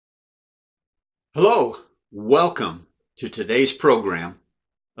Hello, welcome to today's program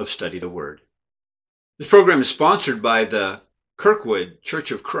of Study the Word. This program is sponsored by the Kirkwood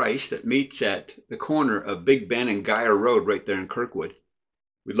Church of Christ that meets at the corner of Big Ben and Geyer Road right there in Kirkwood.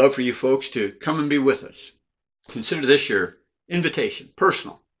 We'd love for you folks to come and be with us. Consider this your invitation,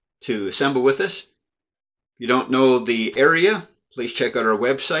 personal, to assemble with us. If you don't know the area, please check out our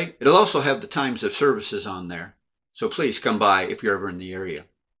website. It'll also have the times of services on there, so please come by if you're ever in the area.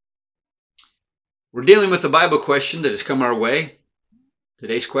 We're dealing with a Bible question that has come our way.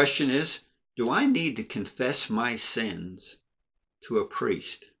 Today's question is, do I need to confess my sins to a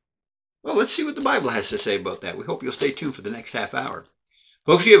priest? Well, let's see what the Bible has to say about that. We hope you'll stay tuned for the next half hour.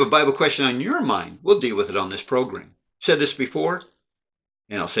 Folks, if you have a Bible question on your mind, we'll deal with it on this program. I've said this before,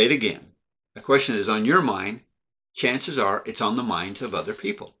 and I'll say it again. A question is on your mind, chances are it's on the minds of other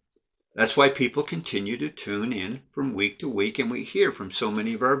people. That's why people continue to tune in from week to week, and we hear from so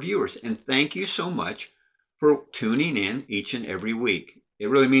many of our viewers. And thank you so much for tuning in each and every week. It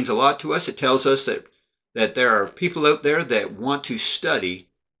really means a lot to us. It tells us that there are people out there that want to study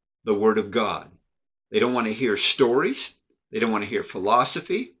the Word of God. They don't want to hear stories. They don't want to hear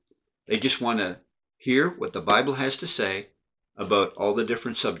philosophy. They just want to hear what the Bible has to say about all the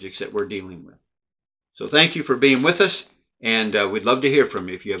different subjects that we're dealing with. So thank you for being with us. And we'd love to hear from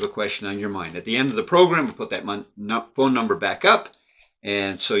you if you have a question on your mind. At the end of the program, we'll put that phone number back up,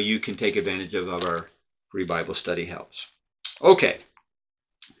 and so you can take advantage of our free Bible study helps. Okay,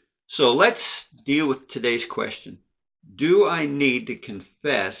 so let's deal with today's question. Do I need to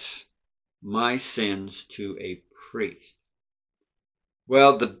confess my sins to a priest?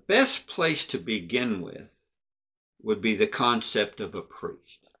 Well, the best place to begin with would be the concept of a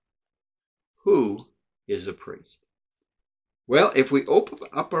priest. Who is a priest? Well, if we open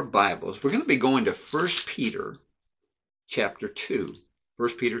up our Bibles, we're going to be going to 1 Peter chapter 2. 1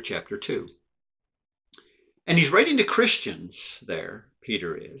 Peter chapter 2. And he's writing to Christians there,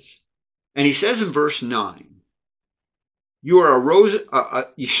 Peter is. And he says in verse 9, you are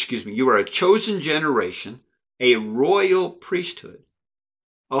a chosen generation, a royal priesthood,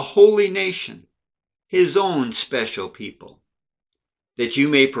 a holy nation, his own special people, that you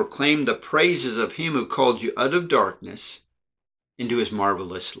may proclaim the praises of him who called you out of darkness into his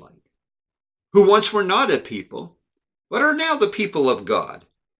marvelous light, who once were not a people, but are now the people of God,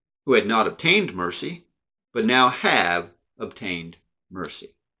 who had not obtained mercy, but now have obtained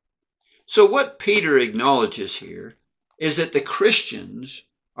mercy. So what Peter acknowledges here is that the Christians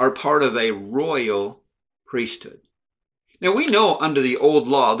are part of a royal priesthood. Now we know under the old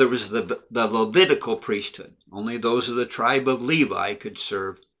law there was the Levitical priesthood. Only those of the tribe of Levi could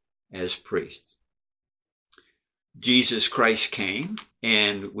serve as priests. Jesus Christ came,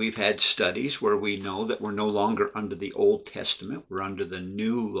 and we've had studies where we know that we're no longer under the Old Testament. We're under the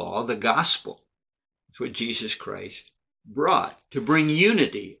new law, the gospel. That's what Jesus Christ brought, to bring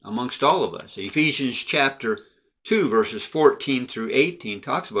unity amongst all of us. Ephesians chapter 2, verses 14 through 18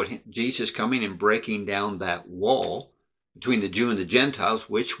 talks about Jesus coming and breaking down that wall between the Jew and the Gentiles,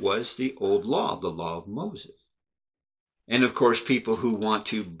 which was the old law, the law of Moses. And of course, people who want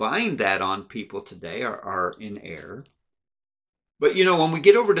to bind that on people today are in error. But you know, when we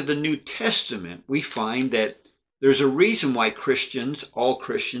get over to the New Testament, we find that there's a reason why all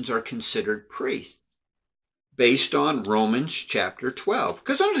Christians are considered priests, based on Romans chapter 12.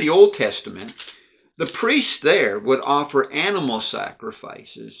 Because under the Old Testament, the priests there would offer animal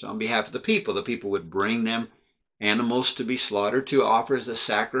sacrifices on behalf of the people. The people would bring them animals to be slaughtered to offer as a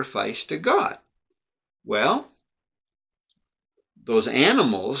sacrifice to God. Well, those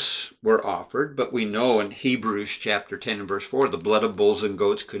animals were offered, but we know in Hebrews chapter 10 and verse 4, the blood of bulls and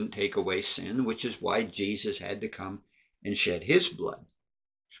goats couldn't take away sin, which is why Jesus had to come and shed his blood.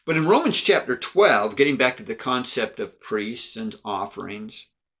 But in Romans chapter 12, getting back to the concept of priests and offerings,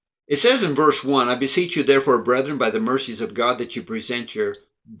 it says in verse 1, I beseech you therefore, brethren, by the mercies of God, that you present your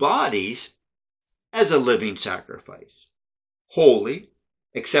bodies as a living sacrifice, holy,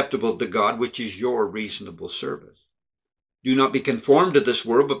 acceptable to God, which is your reasonable service. Do not be conformed to this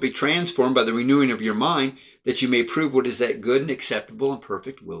world, but be transformed by the renewing of your mind, that you may prove what is that good and acceptable and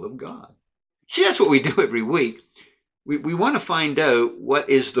perfect will of God. See, that's what we do every week. We want to find out what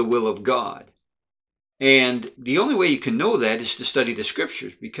is the will of God. And the only way you can know that is to study the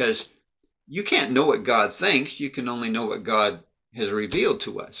scriptures, because you can't know what God thinks. You can only know what God has revealed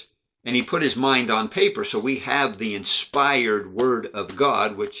to us. And he put his mind on paper, so we have the inspired word of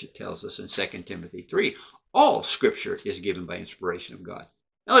God, which it tells us in 2 Timothy 3. All scripture is given by inspiration of God.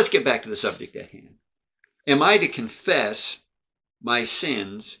 Now let's get back to the subject at hand. Am I to confess my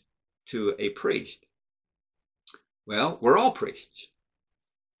sins to a priest? Well, we're all priests.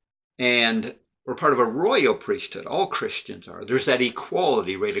 And We're part of a royal priesthood. All Christians are. There's that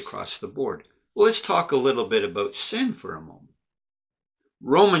equality right across the board. Well, let's talk a little bit about sin for a moment.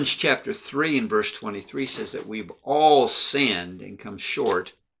 Romans chapter 3 and verse 23 says that we've all sinned and come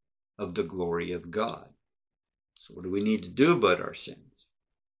short of the glory of God. So what do we need to do about our sins?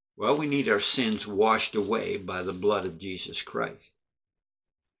 Well, we need our sins washed away by the blood of Jesus Christ.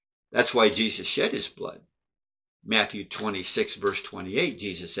 That's why Jesus shed his blood. Matthew 26 verse 28,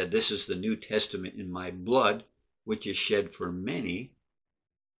 Jesus said, "This is the New Testament in my blood, which is shed for many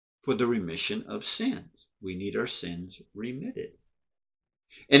for the remission of sins." We need our sins remitted.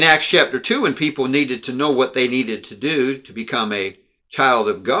 In Acts chapter 2, when people needed to know what they needed to do to become a child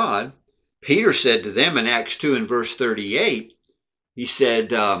of God, Peter said to them in Acts 2 and verse 38, he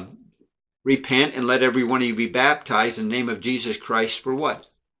said, "Repent and let every one of you be baptized in the name of Jesus Christ for" what?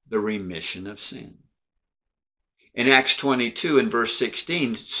 The remission of sin. In Acts 22 and verse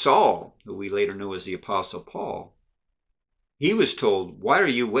 16, Saul, who we later know as the Apostle Paul, he was told, "Why are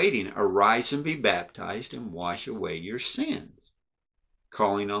you waiting? Arise and be baptized and wash away your sins,"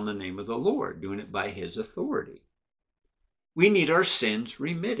 calling on the name of the Lord, doing it by his authority. We need our sins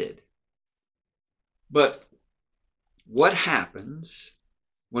remitted. But what happens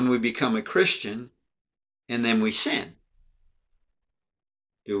when we become a Christian and then we sin?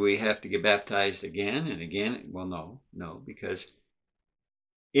 Do we have to get baptized again and again? Well, no, because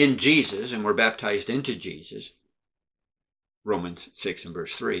in Jesus, and we're baptized into Jesus, Romans 6 and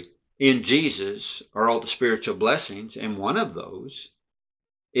verse 3, in Jesus are all the spiritual blessings, and one of those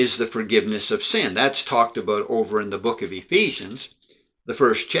is the forgiveness of sin. That's talked about over in the book of Ephesians, the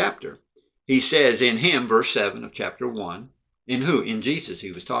first chapter. He says in him, verse 7 of chapter 1, in who? In Jesus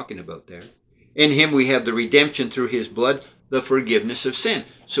he was talking about there. In him we have the redemption through his blood, the forgiveness of sin.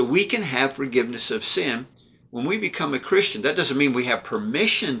 So we can have forgiveness of sin when we become a Christian. That doesn't mean we have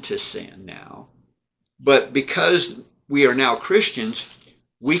permission to sin now, but because we are now Christians,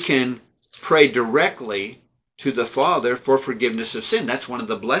 we can pray directly to the Father for forgiveness of sin. That's one of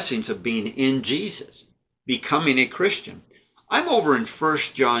the blessings of being in Jesus, becoming a Christian. I'm over in 1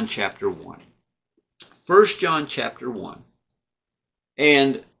 John chapter 1. 1 John chapter 1.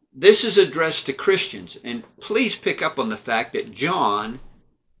 And this is addressed to Christians. And please pick up on the fact that John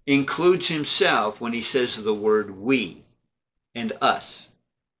includes himself when he says the word we and us.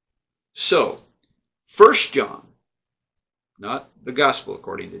 So, 1 John, not the gospel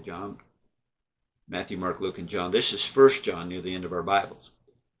according to John, Matthew, Mark, Luke, and John. This is 1 John near the end of our Bibles.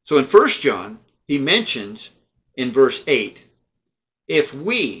 So in 1 John, he mentions in verse 8, if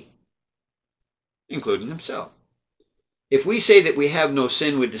we, including himself, if we say that we have no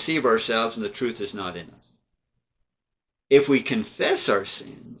sin, we deceive ourselves and the truth is not in us. If we confess our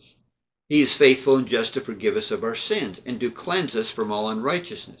sins, he is faithful and just to forgive us of our sins and to cleanse us from all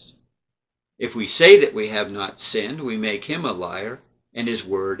unrighteousness. If we say that we have not sinned, we make him a liar and his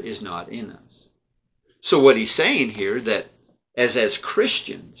word is not in us. So what he's saying here, that as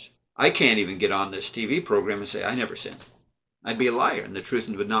Christians, I can't even get on this TV program and say, I never sinned. I'd be a liar and the truth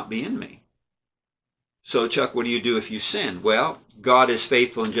would not be in me. So Chuck, what do you do if you sin? Well, God is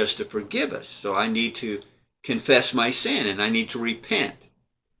faithful and just to forgive us. So I need to confess my sin and I need to repent.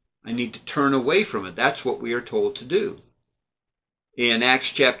 I need to turn away from it. That's what we are told to do. In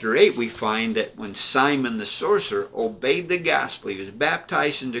Acts chapter 8, we find that when Simon the sorcerer obeyed the gospel, he was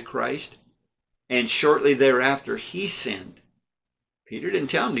baptized into Christ, and shortly thereafter he sinned. Peter didn't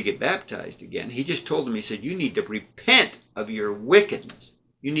tell him to get baptized again. He just told him, he said, you need to repent of your wickedness.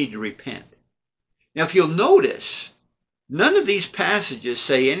 You need to repent. Now, if you'll notice, none of these passages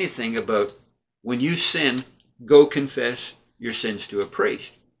say anything about when you sin, go confess your sins to a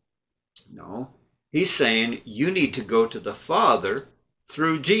priest. No, he's saying you need to go to the Father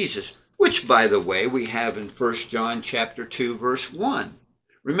through Jesus, which, by the way, we have in 1 John chapter 2, verse 1.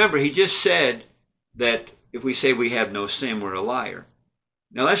 Remember, he just said that if we say we have no sin, we're a liar.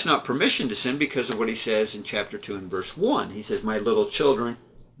 Now, that's not permission to sin because of what he says in chapter 2 and verse 1. He says, my little children,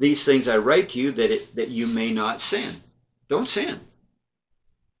 these things I write to you that you may not sin. Don't sin.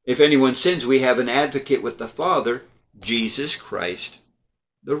 If anyone sins, we have an advocate with the Father, Jesus Christ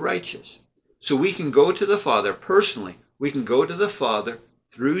the righteous. So we can go to the Father personally. We can go to the Father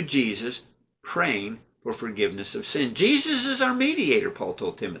through Jesus, praying for forgiveness of sin. Jesus is our mediator, Paul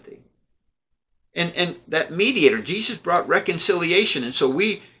told Timothy. And that mediator, Jesus brought reconciliation, and so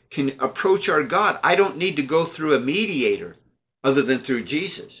we can approach our God. I don't need to go through a mediator other than through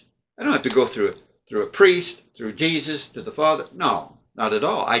Jesus. I don't have to go through a priest, through Jesus, to the Father. No, not at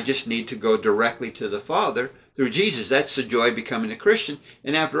all. I just need to go directly to the Father through Jesus. That's the joy of becoming a Christian.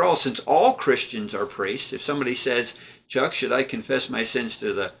 And after all, since all Christians are priests, if somebody says, Chuck, should I confess my sins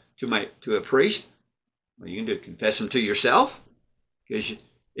to to a priest? Well, you can do it. Confess them to yourself. Because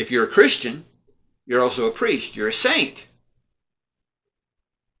if you're a Christian, you're also a priest. You're a saint.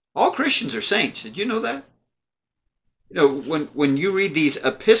 All Christians are saints. Did you know that? You know, when you read these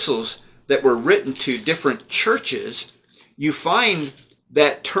epistles that were written to different churches, you find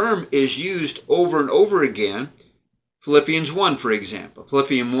that term is used over and over again. Philippians 1, for example.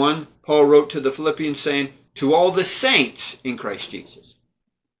 Philippians 1, Paul wrote to the Philippians saying, to all the saints in Christ Jesus.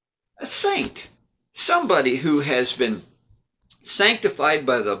 A saint. Somebody who has been sanctified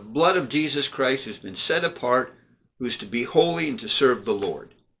by the blood of Jesus Christ, who's been set apart, who's to be holy and to serve the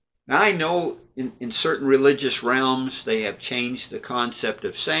Lord. Now, I know in certain religious realms they have changed the concept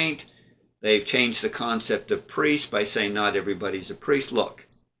of saint. They've changed the concept of priest by saying not everybody's a priest. Look,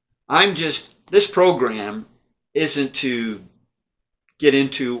 this program isn't to get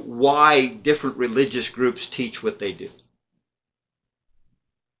into why different religious groups teach what they do.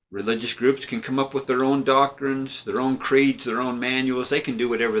 Religious groups can come up with their own doctrines, their own creeds, their own manuals. They can do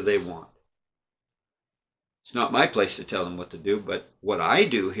whatever they want. It's not my place to tell them what to do, but what I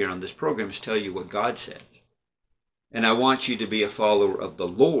do here on this program is tell you what God says. And I want you to be a follower of the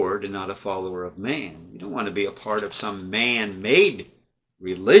Lord and not a follower of man. You don't want to be a part of some man-made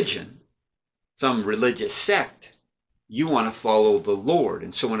religion, some religious sect. You want to follow the Lord.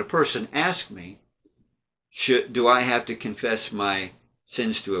 And so when a person asks me, do I have to confess my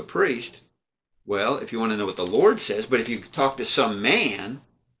sins to a priest? Well, if you want to know what the Lord says, but if you talk to some man,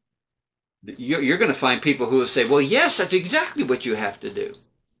 you're going to find people who will say, well, yes, that's exactly what you have to do.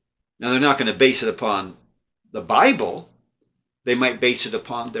 Now, they're not going to base it upon the Bible. They might base it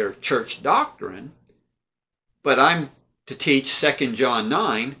upon their church doctrine. But I'm to teach 2 John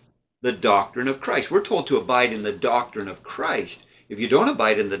 9, the doctrine of Christ. We're told to abide in the doctrine of Christ. If you don't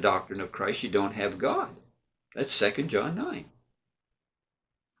abide in the doctrine of Christ, you don't have God. That's 2 John 9.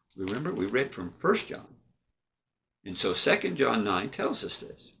 Remember, we read from 1 John. And so 2 John 9 tells us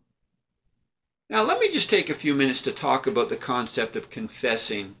this. Now, let me just take a few minutes to talk about the concept of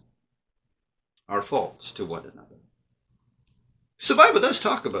confessing our faults to one another. So the Bible does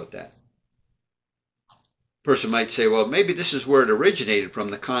talk about that. A person might say, well, maybe this is where it originated from,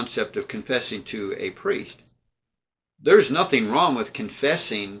 the concept of confessing to a priest. There's nothing wrong with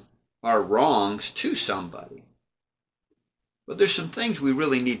confessing our wrongs to somebody. But there's some things we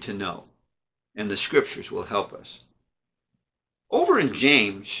really need to know, and the scriptures will help us. Over in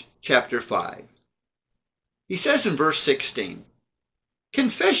James chapter 5, he says in verse 16,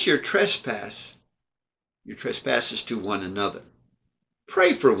 confess your trespasses to one another.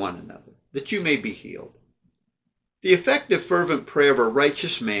 Pray for one another, that you may be healed. The effective fervent prayer of a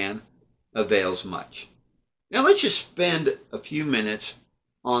righteous man avails much. Now let's just spend a few minutes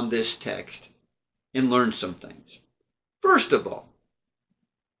on this text and learn some things. First of all,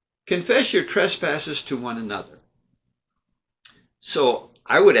 confess your trespasses to one another. So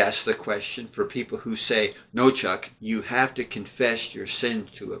I would ask the question for people who say, no, Chuck, you have to confess your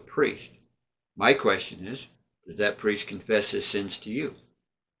sins to a priest. My question is, does that priest confess his sins to you?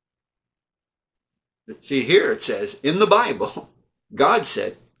 But see, here it says, in the Bible, God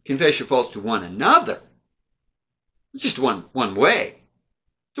said, confess your faults to one another. It's just one way,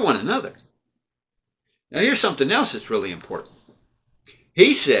 to one another. Now here's something else that's really important.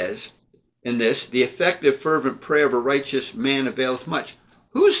 He says in this, the effective fervent prayer of a righteous man avails much.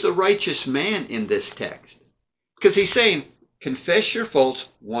 Who's the righteous man in this text? Because he's saying, confess your faults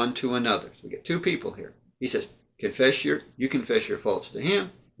one to another. So we get two people here. He says, you confess your faults to him.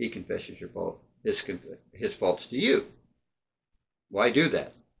 He confesses his faults to you. Why do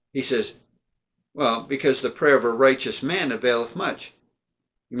that? He says, well, because the prayer of a righteous man availeth much.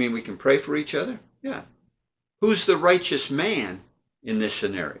 You mean we can pray for each other? Yeah. Who's the righteous man in this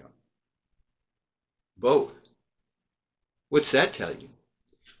scenario? Both. What's that tell you?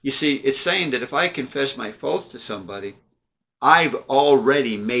 You see, it's saying that if I confess my faults to somebody, I've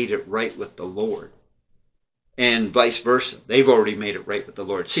already made it right with the Lord. And vice versa. They've already made it right with the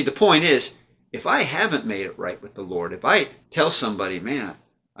Lord. See, the point is, if I haven't made it right with the Lord, if I tell somebody, man,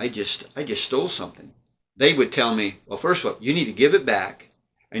 I just stole something, they would tell me, well, first of all, you need to give it back,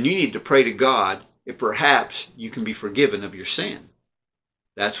 and you need to pray to God if perhaps you can be forgiven of your sin.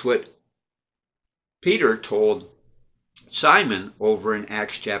 That's what Peter told Simon over in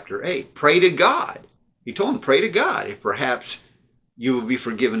Acts chapter 8. Pray to God. He told him, pray to God if perhaps you will be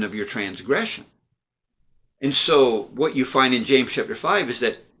forgiven of your transgression. And so what you find in James chapter 5 is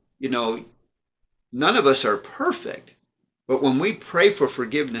that, none of us are perfect. But when we pray for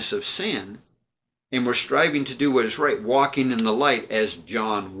forgiveness of sin, and we're striving to do what is right, walking in the light, as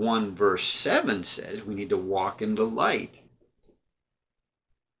John 1 verse 7 says, we need to walk in the light.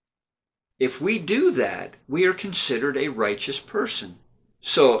 if we do that, we are considered a righteous person.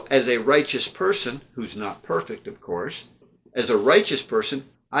 So as a righteous person, who's not perfect, of course, as a righteous person,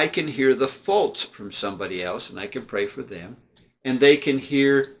 I can hear the faults from somebody else and I can pray for them. And they can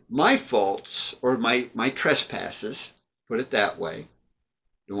hear my faults or my trespasses, put it that way.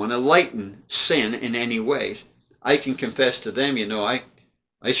 Don't want to lighten sin in any ways. I can confess to them,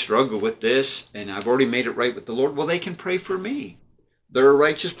 I struggle with this and I've already made it right with the Lord. Well, they can pray for me. They're a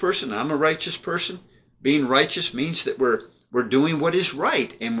righteous person. I'm a righteous person. Being righteous means that we're doing what is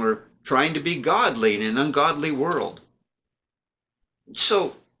right and we're trying to be godly in an ungodly world.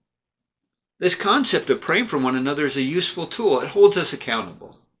 So this concept of praying for one another is a useful tool. It holds us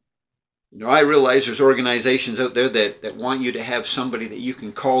accountable. I realize there's organizations out there that want you to have somebody that you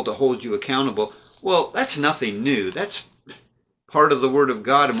can call to hold you accountable. Well, that's nothing new. That's part of the Word of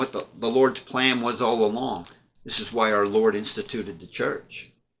God and what the Lord's plan was all along. This is why our Lord instituted the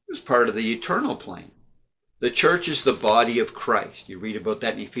church. It was part of the eternal plan. The church is the body of Christ. You read about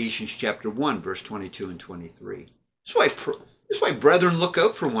that in Ephesians chapter 1, verse 22 and 23. That's why brethren look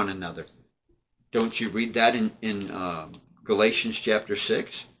out for one another. Don't you read that in Galatians chapter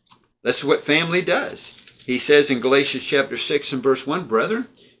 6? That's what family does. He says in Galatians chapter 6 and verse 1, brethren,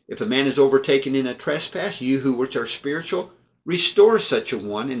 if a man is overtaken in a trespass, you who which are spiritual, restore such a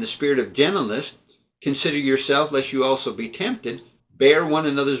one in the spirit of gentleness. Consider yourself, lest you also be tempted. Bear one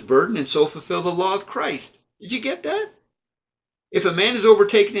another's burden, and so fulfill the law of Christ. Did you get that? If a man is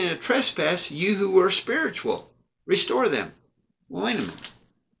overtaken in a trespass, you who are spiritual, restore them. Well, wait a minute.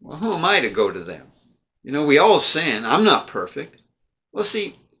 Well, who am I to go to them? We all sin. I'm not perfect. Well,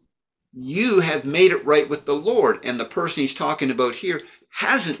 see, you have made it right with the Lord, and the person he's talking about here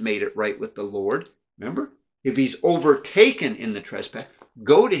hasn't made it right with the Lord. Remember? If he's overtaken in the trespass,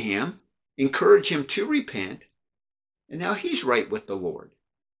 go to him, encourage him to repent, and now he's right with the Lord.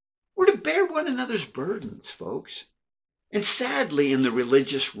 We're to bear one another's burdens, folks. And sadly, in the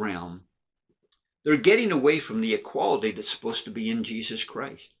religious realm, they're getting away from the equality that's supposed to be in Jesus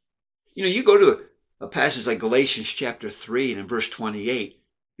Christ. You go to a passage like Galatians chapter 3 and in verse 28,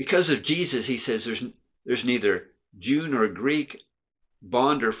 because of Jesus, he says there's neither Jew nor Greek,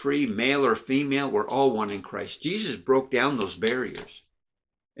 bond or free, male or female, we're all one in Christ. Jesus broke down those barriers.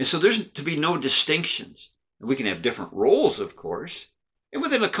 And so there's to be no distinctions. And we can have different roles, of course. And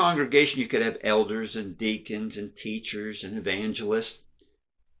within a congregation, you could have elders and deacons and teachers and evangelists.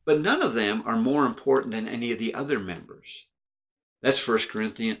 But none of them are more important than any of the other members. That's 1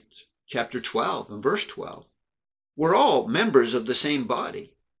 Corinthians chapter 12 and verse 12. We're all members of the same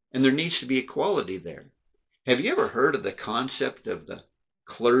body, and there needs to be equality there. Have you ever heard of the concept of the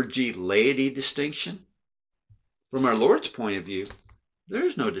clergy-laity distinction? From our Lord's point of view, there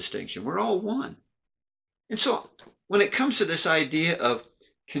is no distinction. We're all one. And so when it comes to this idea of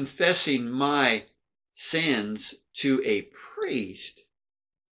confessing my sins to a priest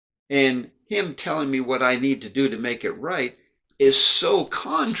and him telling me what I need to do to make it right is so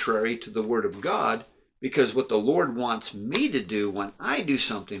contrary to the Word of God, because what the Lord wants me to do when I do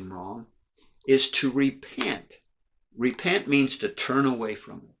something wrong is to repent. Repent means to turn away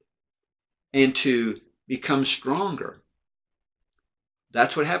from it and to become stronger.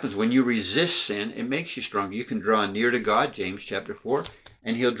 That's what happens when you resist sin. It makes you stronger. You can draw near to God, James chapter 4,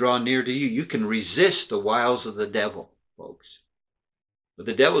 and he'll draw near to you. You can resist the wiles of the devil, folks. But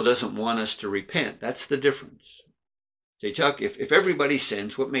the devil doesn't want us to repent. That's the difference. Say, Chuck, if everybody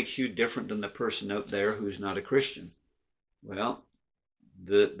sins, what makes you different than the person out there who's not a Christian? Well,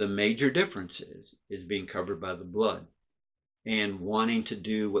 the major difference is being covered by the blood and wanting to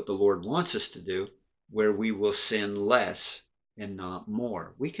do what the Lord wants us to do, where we will sin less and not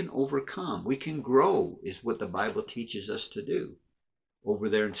more. We can overcome. We can grow, is what the Bible teaches us to do. Over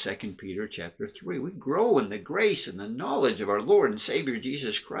there in 2 Peter chapter 3, we grow in the grace and the knowledge of our Lord and Savior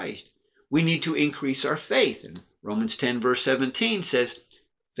Jesus Christ. We need to increase our faith. And Romans 10 verse 17 says,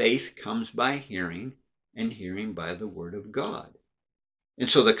 faith comes by hearing, and hearing by the word of God. And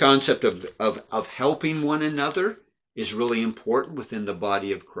so the concept of helping one another is really important within the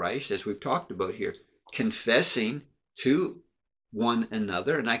body of Christ, as we've talked about here. Confessing to one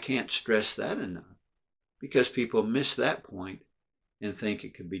another, and I can't stress that enough, because people miss that point and think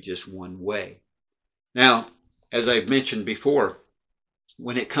it could be just one way. Now, as I've mentioned before,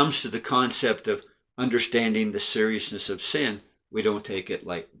 when it comes to the concept of understanding the seriousness of sin, we don't take it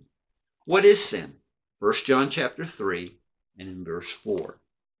lightly. What is sin? 1 John chapter 3 and in verse 4.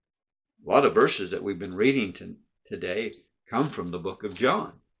 A lot of verses that we've been reading today come from the book of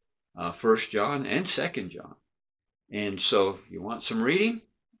John, 1 John and 2 John. And so if you want some reading,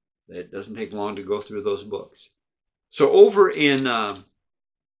 it doesn't take long to go through those books. So over in 1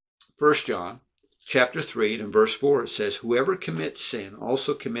 1 John chapter 3 and verse 4, it says, whoever commits sin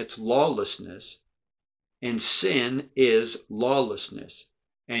also commits lawlessness, and sin is lawlessness.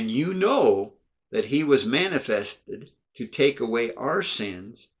 And you know that he was manifested to take away our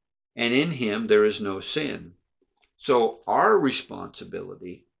sins, and in him there is no sin. So our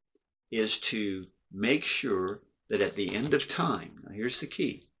responsibility is to make sure that at the end of time, now here's the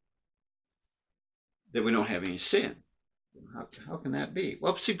key, that we don't have any sin. How can that be?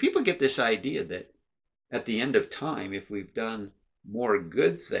 Well, see, people get this idea that at the end of time, if we've done more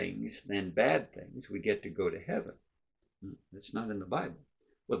good things than bad things, we get to go to heaven. That's not in the Bible.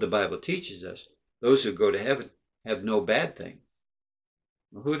 What the Bible teaches us, those who go to heaven have no bad things.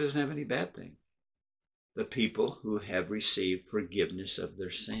 Well, who doesn't have any bad things? The people who have received forgiveness of their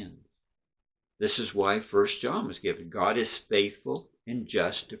sins. This is why 1 John was given. God is faithful and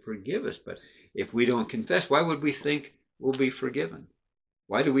just to forgive us. But if we don't confess, why would we think we'll be forgiven?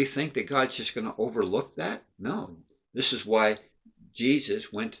 Why do we think that God's just going to overlook that? No. This is why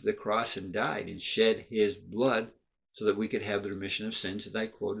Jesus went to the cross and died and shed his blood so that we could have the remission of sins that I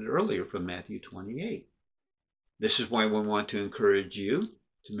quoted earlier from Matthew 28. This is why we want to encourage you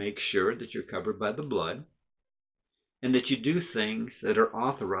to make sure that you're covered by the blood and that you do things that are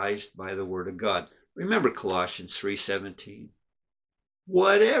authorized by the Word of God. Remember Colossians 3:17.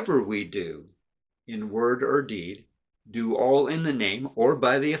 Whatever we do in word or deed, do all in the name or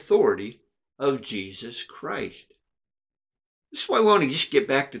by the authority of Jesus Christ. This is why we want to just get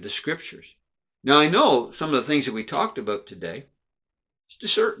back to the scriptures. Now, I know some of the things that we talked about today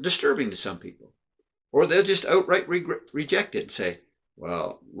is disturbing to some people. Or they'll just outright reject it and say,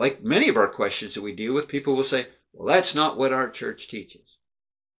 well, like many of our questions that we deal with, people will say, well, that's not what our church teaches.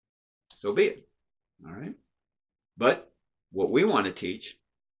 So be it. All right? But what we want to teach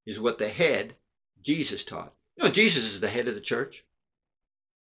is what the head, Jesus, taught. You know, Jesus is the head of the church.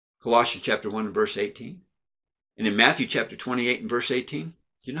 Colossians chapter 1 and verse 18. And in Matthew chapter 28 and verse 18, do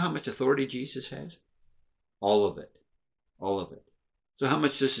you know how much authority Jesus has? All of it. All of it. So how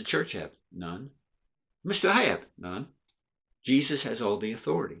much does the church have? None. How much do I have? None. Jesus has all the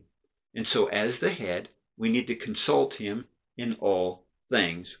authority. And so as the head, we need to consult him in all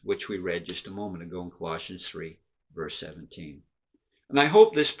things, which we read just a moment ago in Colossians 3, verse 17. And I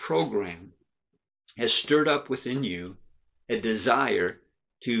hope this program has stirred up within you a desire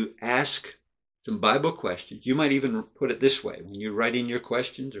to ask some Bible questions. You might even put it this way when you write in your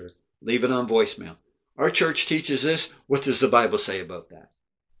questions or leave it on voicemail. Our church teaches this. What does the Bible say about that?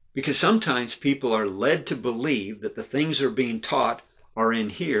 Because sometimes people are led to believe that the things they're being taught are in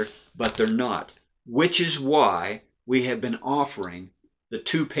here, but they're not. Which is why we have been offering the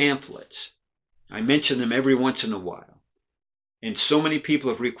 2 pamphlets. I mention them every once in a while. And so many people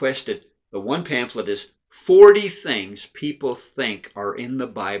have requested, the one pamphlet is 40 things people think are in the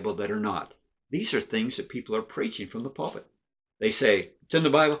Bible that are not. These are things that people are preaching from the pulpit. They say, it's in the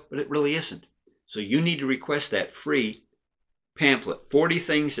Bible, but it really isn't. So you need to request that free pamphlet, 40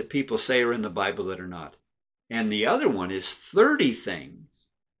 things that people say are in the Bible that are not. And the other one is 30 things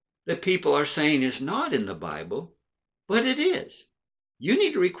that people are saying is not in the Bible, but it is. You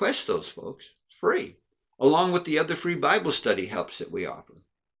need to request those, folks. It's free, along with the other free Bible study helps that we offer.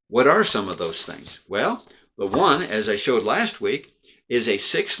 What are some of those things? Well, the one, as I showed last week, is a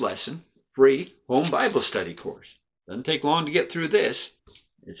 6-lesson free home Bible study course. Doesn't take long to get through this.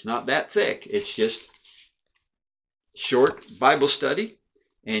 It's not that thick. It's just short Bible study,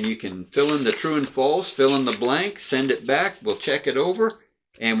 and you can fill in the true and false, fill in the blank, send it back. We'll check it over,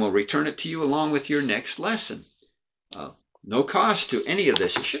 and we'll return it to you along with your next lesson. No cost to any of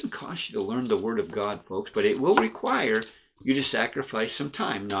this. It shouldn't cost you to learn the Word of God, folks, but it will require you to sacrifice some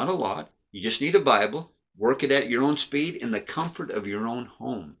time. Not a lot. You just need a Bible. Work it at your own speed in the comfort of your own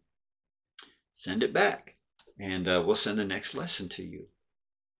home. Send it back, and we'll send the next lesson to you.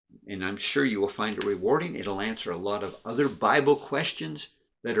 And I'm sure you will find it rewarding. It'll answer a lot of other Bible questions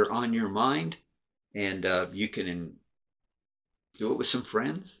that are on your mind, and you can do it with some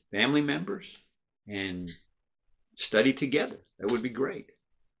friends, family members, and study together. That would be great.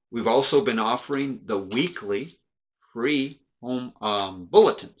 We've also been offering the weekly free home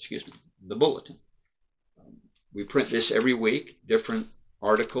bulletin, the bulletin. We print this every week, different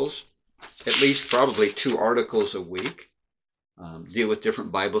articles, at least probably 2 articles a week, deal with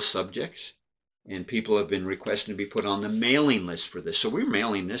different Bible subjects, and people have been requesting to be put on the mailing list for this. So we're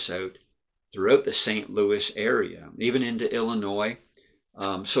mailing this out throughout the St. Louis area, even into Illinois.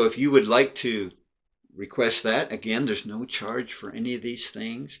 So if you would like to request that, again, there's no charge for any of these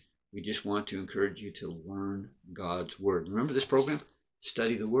things. We just want to encourage you to learn God's Word. Remember this program?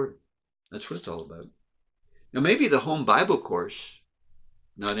 Study the Word. That's what it's all about. Now, maybe the home Bible course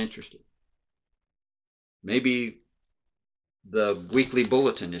Not interested. Maybe the weekly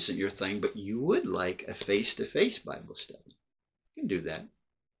bulletin isn't your thing, but you would like a face-to-face Bible study. You can do that.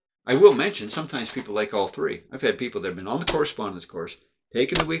 I will mention, sometimes people like all three. I've had people that have been on the correspondence course,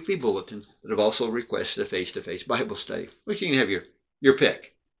 taken the weekly bulletin, that have also requested a face-to-face Bible study. Well, you can have your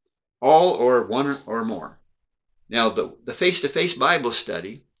pick. All or one or more. Now, the face-to-face Bible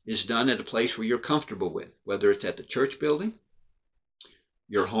study is done at a place where you're comfortable with, whether it's at the church building,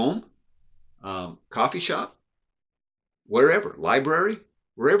 your home, coffee shop, wherever, library,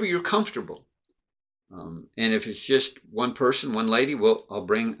 wherever you're comfortable. And if it's just one person, one lady, well, I'll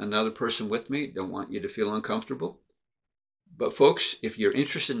bring another person with me. Don't want you to feel uncomfortable. But folks, if you're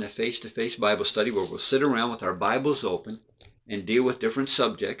interested in a face-to-face Bible study where we'll sit around with our Bibles open and deal with different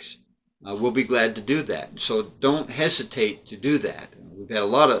subjects, we'll be glad to do that. So don't hesitate to do that. We've had a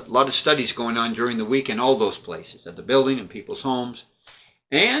lot of studies going on during the week in all those places, at the building, in people's homes,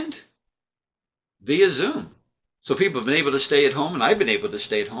 and via Zoom. So people have been able to stay at home, and I've been able to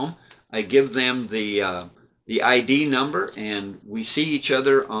stay at home. I give them the ID number, and we see each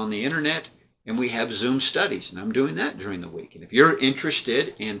other on the internet, and we have Zoom studies, and I'm doing that during the week. And if you're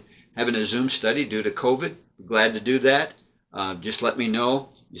interested in having a Zoom study due to COVID, glad to do that. Just let me know.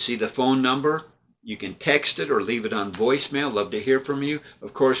 You see the phone number. You can text it or leave it on voicemail. Love to hear from you.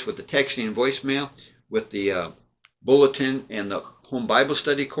 Of course, with the texting and voicemail, with the bulletin and the home Bible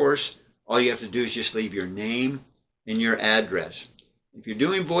study course, all you have to do is just leave your name and your address. If you're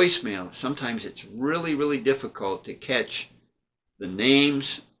doing voicemail, sometimes it's really, really difficult to catch the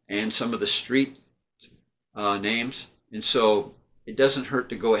names and some of the street names. And so it doesn't hurt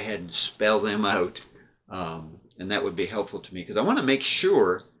to go ahead and spell them out. And that would be helpful to me because I want to make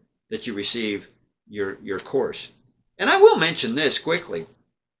sure that you receive your course. And I will mention this quickly,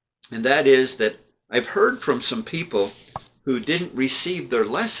 and that is that I've heard from some people who didn't receive their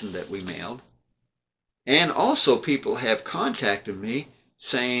lesson that we mailed. And also people have contacted me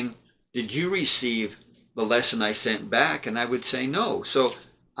saying, did you receive the lesson I sent back? And I would say no. So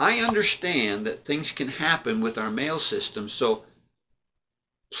I understand that things can happen with our mail system. So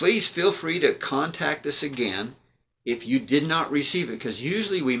please feel free to contact us again if you did not receive it, because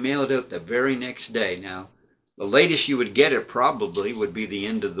usually we mail it out the very next day. Now, the latest you would get it probably would be the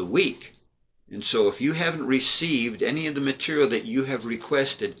end of the week. And so if you haven't received any of the material that you have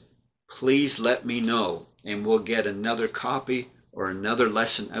requested, please let me know, and we'll get another copy or another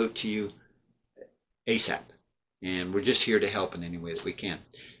lesson out to you ASAP. And we're just here to help in any way that we can.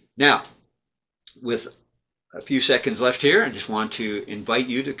 Now, with a few seconds left here, I just want to invite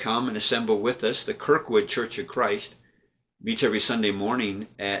you to come and assemble with us. The Kirkwood Church of Christ meets every Sunday morning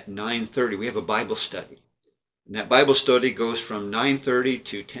at 9:30. We have a Bible study. And that Bible study goes from 9:30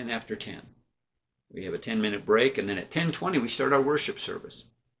 to 10 after 10. We have a 10-minute break, and then at 10:20 we start our worship service.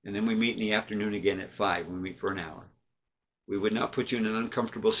 And then we meet in the afternoon again at 5. We meet for an hour. We would not put you in an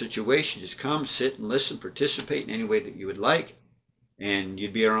uncomfortable situation. Just come, sit, and listen, participate in any way that you would like, and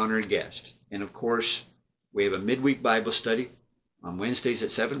you'd be our honored guest. And of course, we have a midweek Bible study on Wednesdays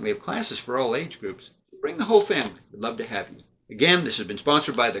at 7. We have classes for all age groups. Bring the whole family. We'd love to have you. Again, this has been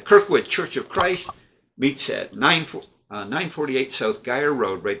sponsored by the Kirkwood Church of Christ. Meets at 948 South Geyer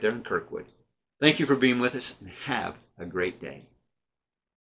Road right there in Kirkwood. Thank you for being with us, and have a great day.